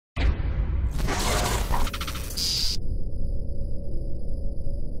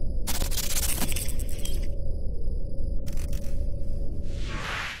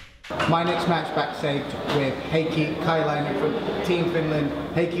My next match backstage with Heikki Kaijalainen from Team Finland.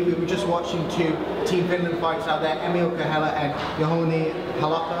 Heikki, we were just watching two Team Finland fights out there, Emil Kahela and Jouni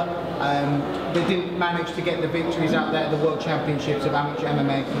Halapa. They didn't manage to get the victories out there at the World Championships of Amateur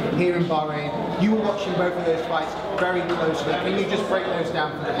MMA here in Bahrain. You were watching both of those fights very closely. Can you just break those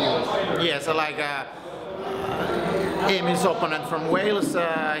down for the viewers? Yeah, so Emil's opponent from Wales,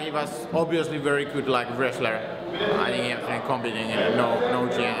 he was obviously very good wrestler. I think he has been competing in no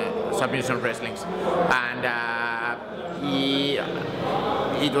submission wrestlings, and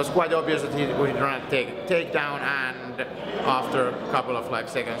it was quite obvious that he would run a takedown, and after a couple of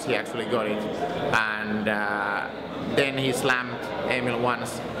seconds he actually got it, and then he slammed Emil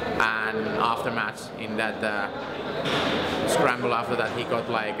once, and after match in that scramble after that he got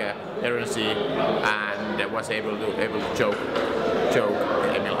errancy and was able to choke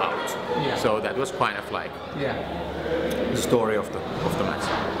Emil out. Yeah. So that was kind of the story of the match.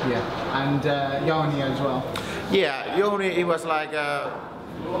 Yeah, and Jouni as well. Yeah, Jouni, he was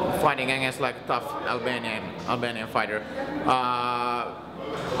fighting against tough Albanian fighter.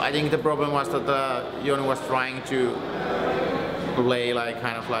 I think the problem was that Jouni was trying to play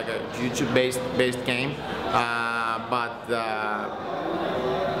kind of a jiu-jitsu based game, but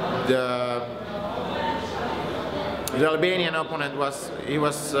the Albanian opponent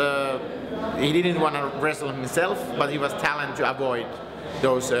he didn't want to wrestle himself, but he was talented to avoid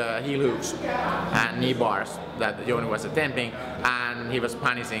those heel hooks and knee bars that Jouni was attempting, and he was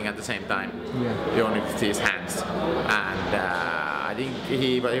punishing at the same time. Yeah. Jouni with his hands, and I think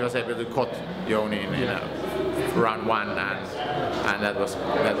he was able to cut Jouni in round one, and that was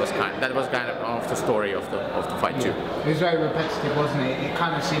kind of the story of the fight too. It was very repetitive, wasn't it? It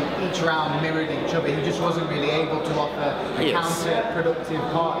kind of seemed each round mirrored each other. He just wasn't really able to offer a counter-productive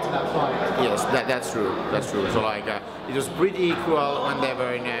part to that fight. Yes, that's true. That's true. So it was pretty equal when they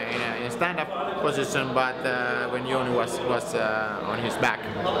were in a stand-up position, but when Jouni was on his back,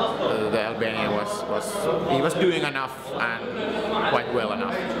 the Albanian was doing enough and quite well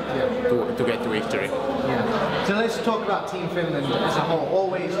enough to get to victory. Yeah. So let's talk about Team Finland as a whole.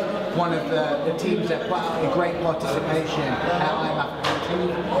 Always one of the teams that put out a great participation at IMMAF Worlds.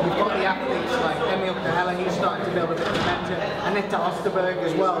 We've got the athletes like Emil Kahela, he's starting to build a bit of momentum. Anette Osterberg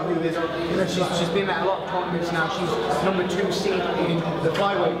as well, who is, she's been at a lot of tournaments now. She's number 2 seed in the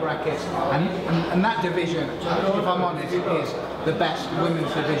flyweight bracket, and that division, if I'm honest, is the best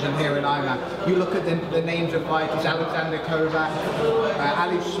women's division here in IMMAF. You look at the names of fighters: Alexander Kovac,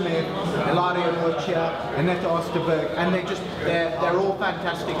 Alice Smith, Ilaria Rocha, Anette Osterberg, and they're all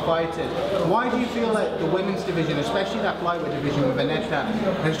fantastic fighters. Why do you feel that the women's division, especially that flyweight division with Anette,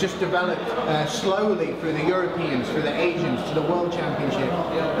 has just developed slowly through the Europeans, through the Asians, to the World Championship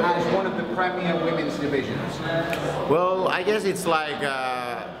as one of the premier women's divisions? Well, I guess it's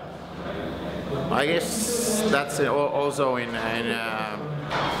I guess that's also in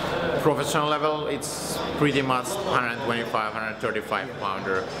professional level. It's pretty much 125, 135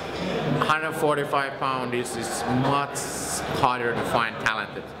 pounder. 145 pound is much harder to find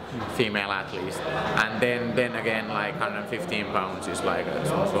talented female athletes, and then again 115 pounds is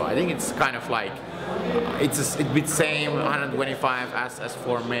so I think it's kind of it's a bit same 125 as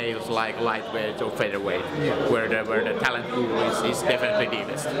for males lightweight or featherweight, where the talent pool is definitely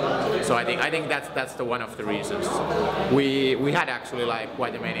deepest. So I think that's one of the reasons. We had actually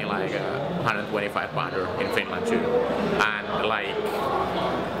quite many 125 pounder in Finland too, and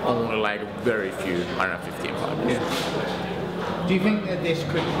only very few 115 pounders. Yeah. Do you think that this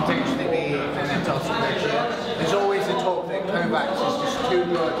could potentially be an Osterberg? There's always the talk that Kovacs is just too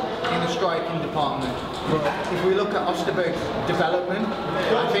good in the striking department. But if we look at Osterberg's development,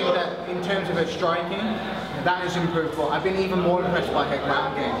 I think that in terms of her striking, that has improved. But I've been even more impressed by her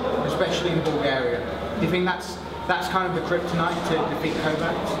ground game, especially in Bulgaria. Do you think that's kind of the kryptonite to defeat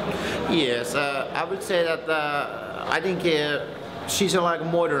Kovacs? Yes, I would say that I think she's a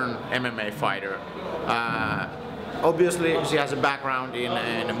modern MMA fighter. Obviously, she has a background in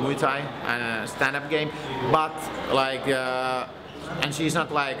Muay Thai and a stand-up game, but and she's not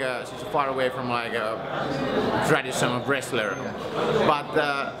she's far away from a traditional wrestler, but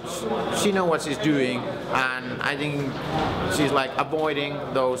she knows what she's doing, and I think she's avoiding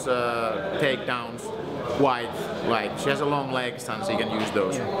those takedowns quite. She has a long legs, and she can use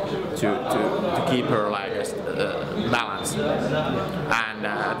those to keep her balance, and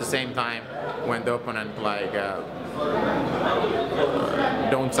at the same time, when the opponent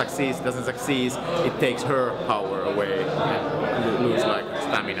doesn't succeed, it takes her power away and lose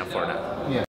stamina for that. Yeah.